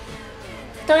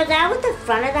 So is that what the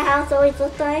front of the house always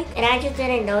looked like? And I just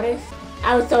didn't notice.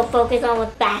 I was so focused on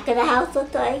what the back of the house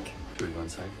looked like. Should we go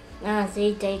inside? Ah,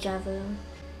 see, deja vu.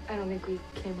 I don't think we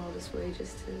came all this way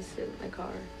just to sit in the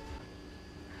car.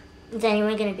 Is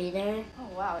anyone gonna be there?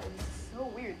 Oh wow, it was so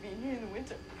weird being here in the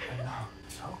winter. I know,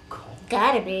 so cold.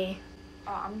 Gotta be.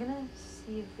 I'm gonna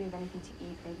see if we have anything to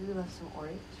eat. Maybe we left some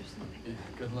Oreos or something. Yeah,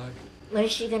 good luck. What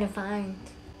is she gonna find?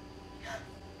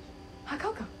 Hot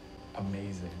cocoa.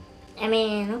 Amazing. I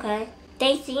mean, okay.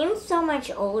 They seem so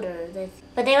much older,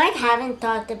 but they like haven't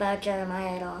talked about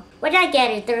Jeremiah at all. Which I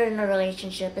get it, they're in a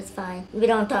relationship, it's fine. We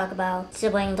don't talk about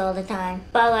siblings all the time.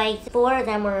 But like, 4 of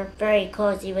them were very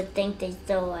close. You would think they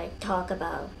still like talk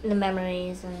about the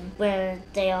memories and where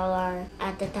they all are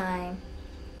at the time.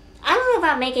 I don't know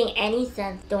if I'm making any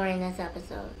sense during this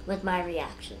episode with my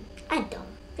reaction. I don't.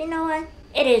 You know what?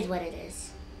 It is what it is.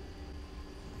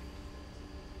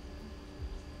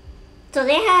 So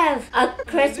they have a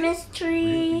Christmas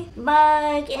tree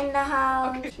mug in the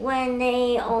house when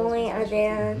they only are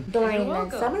there during the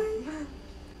summer?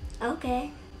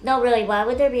 Okay. No, really, why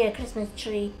would there be a Christmas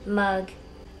tree mug?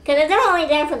 Because if they're only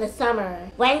there for the summer,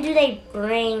 when do they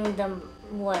bring them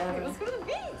whatever? Let's go to the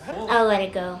beach. I'll let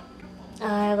it go.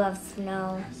 I love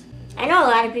snow. I know a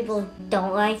lot of people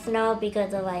don't like snow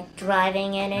because of like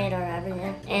driving in it or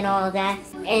everything and all of that.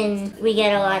 And we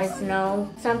get a lot of snow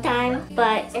sometimes,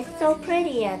 but it's so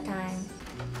pretty at times.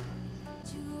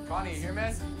 Connie, you here,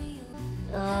 man?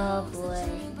 Oh boy.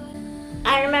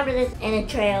 I remember this in a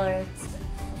trailer.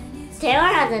 Taylor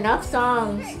has enough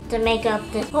songs to make up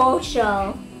this whole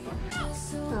show.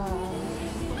 Oh,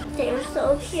 they were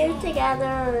so cute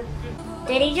together.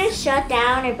 Did he just shut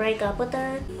down and break up with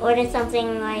her? Or did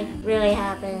something like really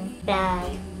happen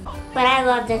bad? But I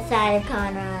love this side of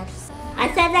Conrad. I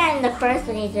said that in the first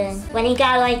season. When he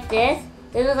got like this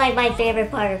was like my favorite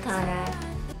part of Conrad.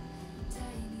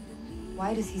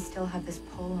 Why does he still have this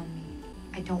pull on me?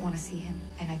 I don't want to see him,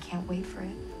 and I can't wait for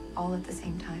it, all at the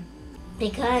same time.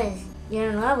 Because you're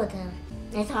in love with him.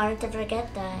 It's hard to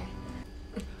forget that.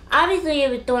 Obviously, it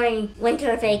was during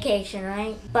winter vacation,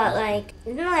 right? But like,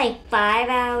 isn't it like 5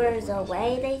 hours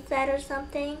away, they said, or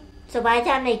something? So by the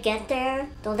time they get there,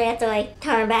 don't they have to like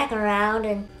turn back around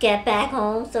and get back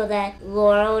home so that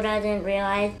Laurel doesn't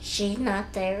realize she's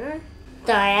not there?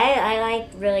 Sorry, I like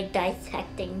really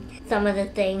dissecting some of the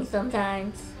things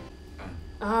sometimes.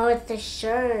 Oh, it's the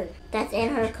shirt that's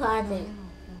in her closet.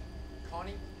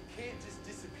 Connie, you can't just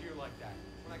disappear like that.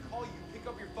 When I call you, pick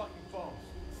up your fucking phone.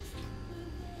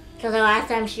 So the last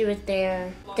time she was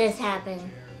there, this happened.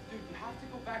 Dude, you have to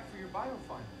go back for your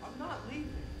biofile. I'm not leaving.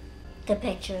 The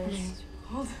pictures.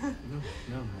 No,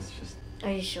 it's just...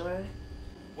 Are you sure?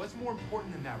 What's more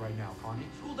important than that right now, Connie?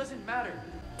 School doesn't matter.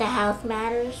 The house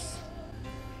matters?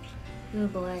 Oh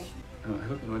boy. No, I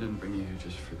hope you know I didn't bring you here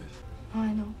just for this. Oh,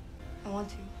 I know. I want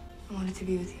to. I wanted to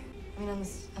be with you. I mean,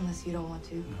 unless you don't want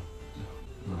to.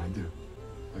 No, I do.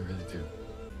 I really do.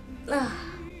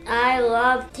 I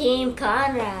love Team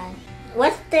Conrad.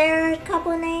 What's their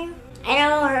couple name? I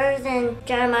know hers and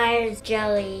Jeremiah's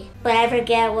Jelly, but I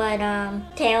forget what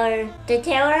Taylor. Did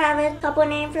Taylor have a couple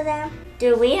name for them?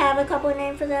 Do we have a couple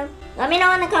name for them? Let me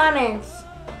know in the comments.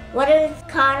 What is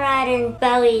Conrad and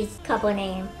Belly's couple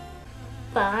name?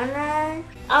 Conrad?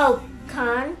 Oh,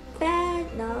 Conrad?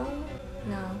 No.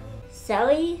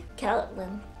 Sally?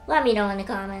 Keltland. Let me know in the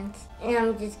comments. And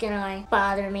I'm just gonna like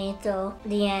bother me till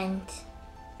the end.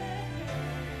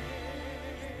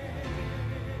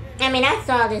 I mean, I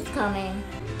saw this coming.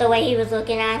 The way he was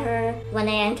looking at her when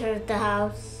they entered the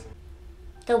house.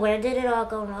 So where did it all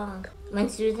go wrong? When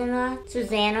Susanna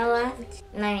left?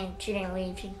 I mean, she didn't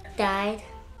leave, she died.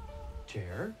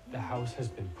 Jer, the house has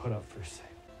been put up for sale.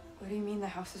 What do you mean the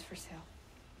house is for sale?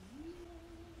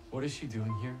 What is she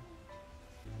doing here?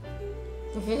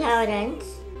 This is how it ends?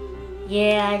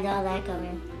 Yeah, I saw that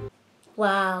coming.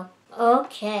 Wow.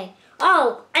 Okay.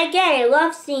 Oh, I get it.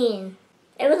 Love scene.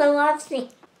 It was a love scene.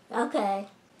 Okay.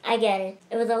 I get it.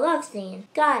 It was a love scene.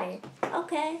 Got it.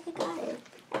 Okay. I got it.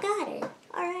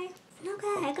 Alright.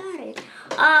 Okay, I got it.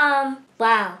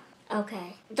 Wow.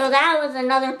 Okay. So that was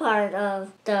another part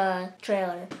of the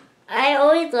trailer. I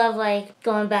always love like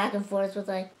going back and forth with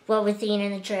like what was seen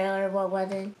in the trailer, what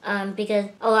wasn't. Because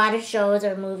a lot of shows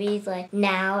or movies like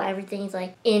now everything's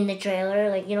like in the trailer.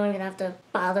 Like you don't even have to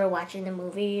bother watching the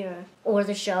movie or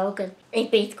the show because they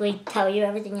basically tell you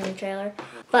everything in the trailer.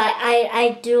 But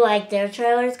I do like their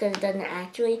trailers because it doesn't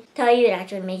actually tell you. It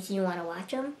actually makes you want to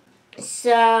watch them.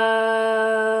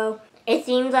 So it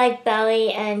seems like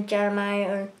Belly and Jeremiah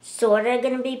are sort of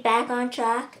gonna be back on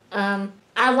track. I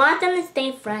want them to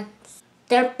stay friends.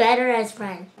 They're better as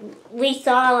friends. We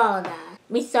saw all of that.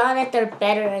 We saw that they're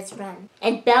better as friends.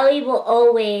 And Belly will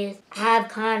always have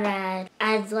Conrad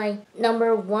as like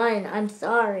number one. I'm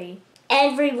sorry.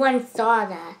 Everyone saw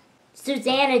that.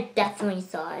 Susanna definitely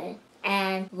saw it.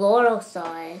 And Laurel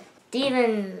saw it.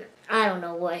 Steven, I don't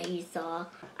know what he saw.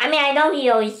 I mean, I know he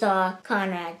always saw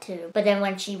Conrad too. But then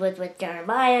when she was with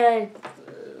Jeremiah...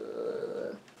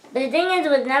 But the thing is, it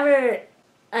was never...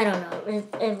 I don't know.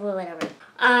 It whatever.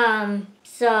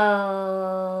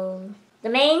 So the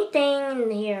main thing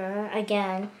here,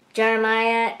 again,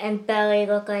 Jeremiah and Belly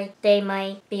look like they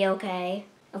might be okay.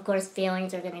 Of course,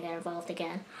 feelings are gonna get involved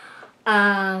again.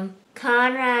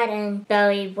 Conrad and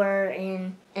Belly were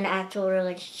in an actual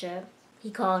relationship.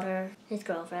 He called her his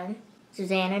girlfriend.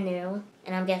 Susanna knew,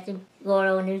 and I'm guessing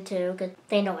Laurel knew too, because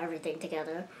they know everything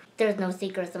together. There's no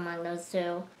secrets among those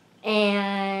two. And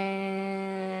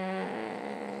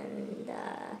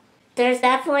there's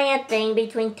definitely a thing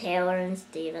between Taylor and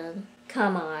Steven.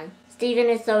 Come on. Steven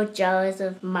is so jealous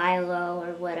of Milo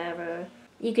or whatever.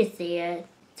 You could see it.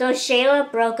 So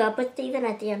Shayla broke up with Steven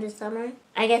at the end of summer.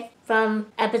 I guess from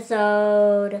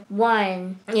episode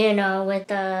 1, you know,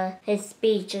 with his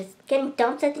speech, just getting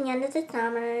dumped at the end of the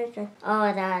summer, and all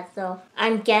of that. So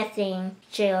I'm guessing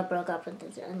Shayla broke up at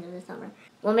the end of the summer.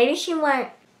 Well, maybe she went,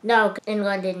 no, in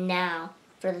London now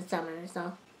for the summer,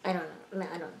 so I don't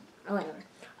know.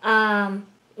 Whatever.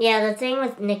 Yeah, the thing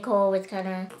with Nicole was kind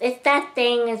of, it's that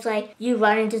thing, it's like you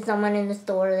run into someone in the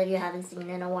store that you haven't seen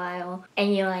in a while,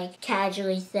 and you like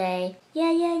casually say,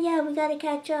 yeah, we gotta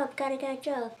catch up.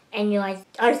 And you like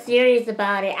are serious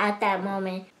about it at that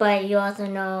moment, but you also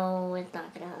know it's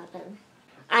not gonna happen.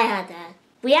 I had that.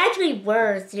 We actually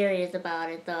were serious about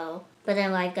it though, but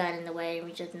then life got in the way and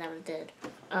we just never did.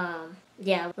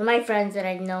 Yeah, with my friends that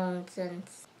I've known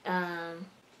since,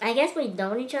 I guess we'd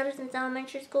known each other since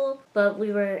elementary school, but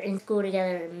we were in school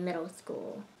together in middle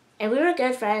school. And we were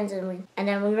good friends, and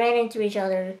then we ran into each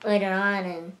other later on,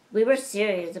 and we were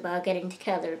serious about getting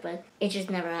together, but it just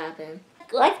never happened.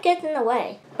 Life gets in the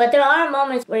way. But there are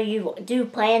moments where you do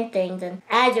plan things, and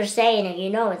as you're saying it, you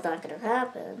know it's not going to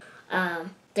happen.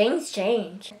 Things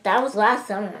change. That was last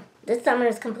summer. This summer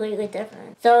is completely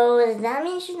different. So does that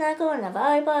mean she's not going to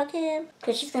volleyball camp?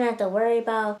 Because she's going to have to worry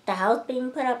about the house being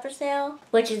put up for sale,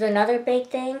 which is another big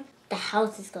thing. The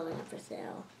house is going up for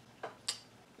sale.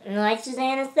 And like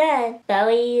Susanna said,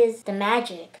 Belly is the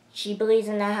magic. She believes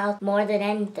in that house more than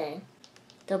anything.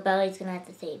 So Belly's going to have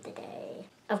to save the day.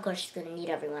 Of course, she's going to need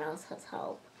everyone else's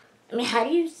help. I mean, how do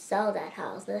you sell that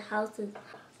house? The house is...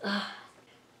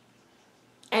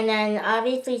 And then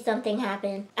obviously something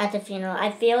happened at the funeral.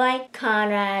 I feel like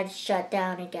Conrad shut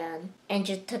down again and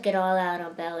just took it all out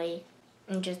on Belly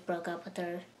and just broke up with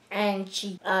her. And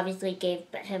she obviously gave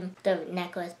him the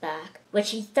necklace back, which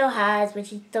he still has, which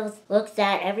he still looks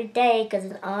at every day because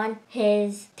it's on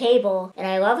his table. And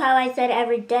I love how I said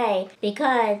every day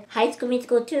because High School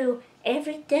Musical 2,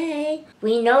 every day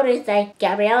we notice that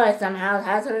Gabriella somehow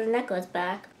has her necklace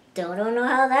back. Still don't know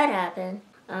how that happened.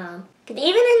 Because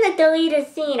even in the deleted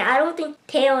scene, I don't think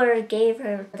Taylor gave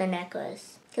her the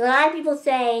necklace. Because a lot of people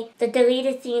say the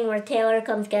deleted scene where Taylor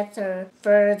comes gets her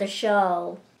for the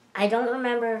show, I don't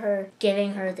remember her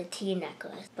giving her the tea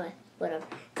necklace, but whatever.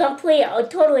 Totally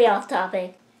off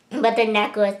topic. But the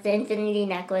necklace, the infinity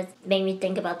necklace, made me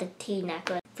think about the tea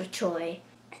necklace for Troy.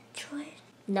 Troy?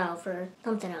 No, for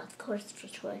something else. Of course for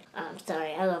Troy.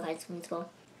 Sorry, I love High School Musical.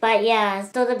 But yeah,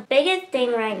 so the biggest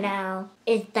thing right now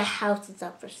is the house is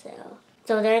up for sale.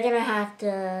 So they're going to have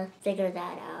to figure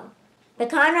that out. But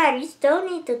Conrad, you still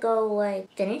need to go,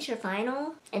 finish your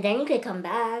final, and then you could come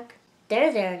back.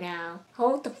 They're there now.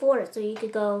 Hold the fort so you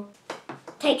could go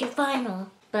take your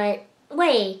final. But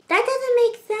wait, that doesn't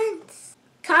make sense.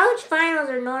 College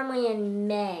finals are normally in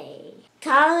May.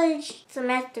 College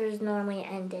semesters normally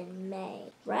end in May,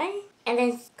 right? And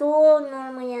then school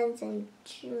normally ends in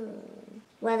June.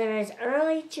 Whether it's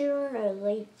early June or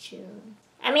late June.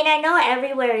 I mean, I know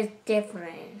everywhere is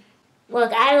different.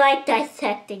 Look, I like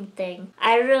dissecting things.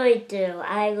 I really do.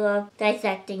 I love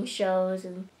dissecting shows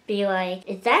and be like,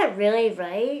 is that really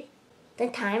right? The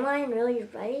timeline really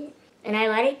right? And I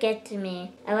let it get to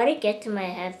me. I let it get to my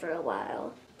head for a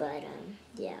while. But,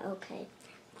 yeah, okay.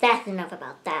 That's enough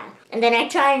about that. And then I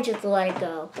try and just let it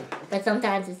go. But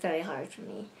sometimes it's very hard for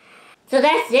me. So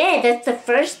that's it. That's the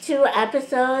first 2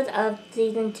 episodes of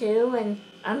season 2, and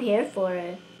I'm here for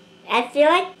it. I feel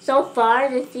like so far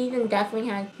this season definitely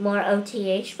has more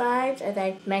OTH vibes, as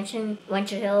I've mentioned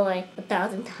Winter Hill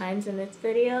 1,000 times in this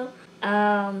video.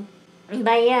 But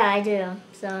yeah, I do.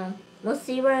 So we'll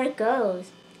see where it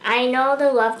goes. I know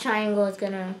the love triangle is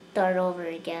gonna start over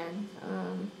again.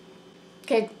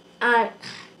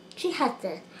 She has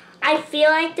to. I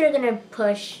feel like they're gonna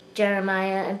push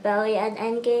Jeremiah and Belly at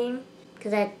Endgame.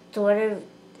 Because that sort of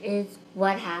is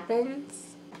what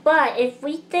happens. But if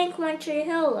we think One Tree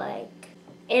Hill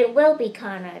it will be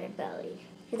Conrad and Belly.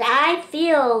 Because I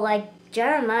feel like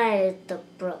Jeremiah is the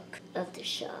Brooke of the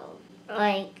show.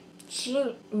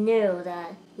 She knew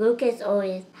that Lucas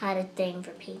always had a thing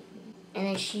for Peyton. And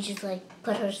then she just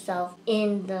put herself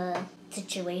in the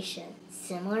situation.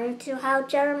 Similar to how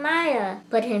Jeremiah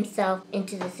put himself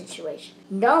into the situation.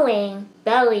 Knowing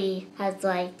Belly has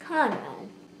Conrad.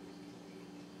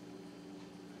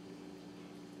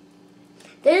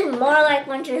 This is more like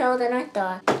Winter Hill than I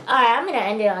thought. Alright, I'm going to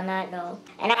end it on that note.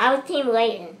 And I was Team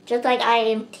Layton, just like I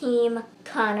am Team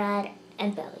Conrad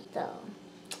and Belly. So,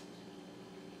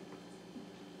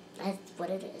 that's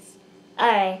what it is.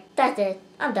 Alright, that's it.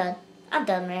 I'm done. I'm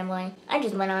done rambling. I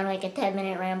just went on a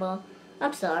 10-minute ramble.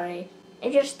 I'm sorry.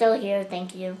 If you're still here,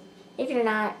 thank you. If you're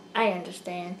not, I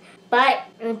understand. But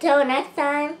until next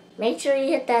time, make sure you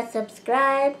hit that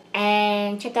subscribe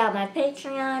and check out my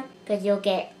Patreon because you'll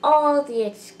get all the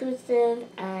exclusive,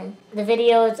 and the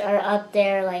videos are up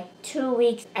there like 2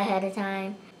 weeks ahead of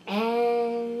time.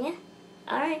 And yeah,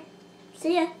 alright,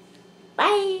 see ya,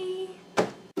 bye!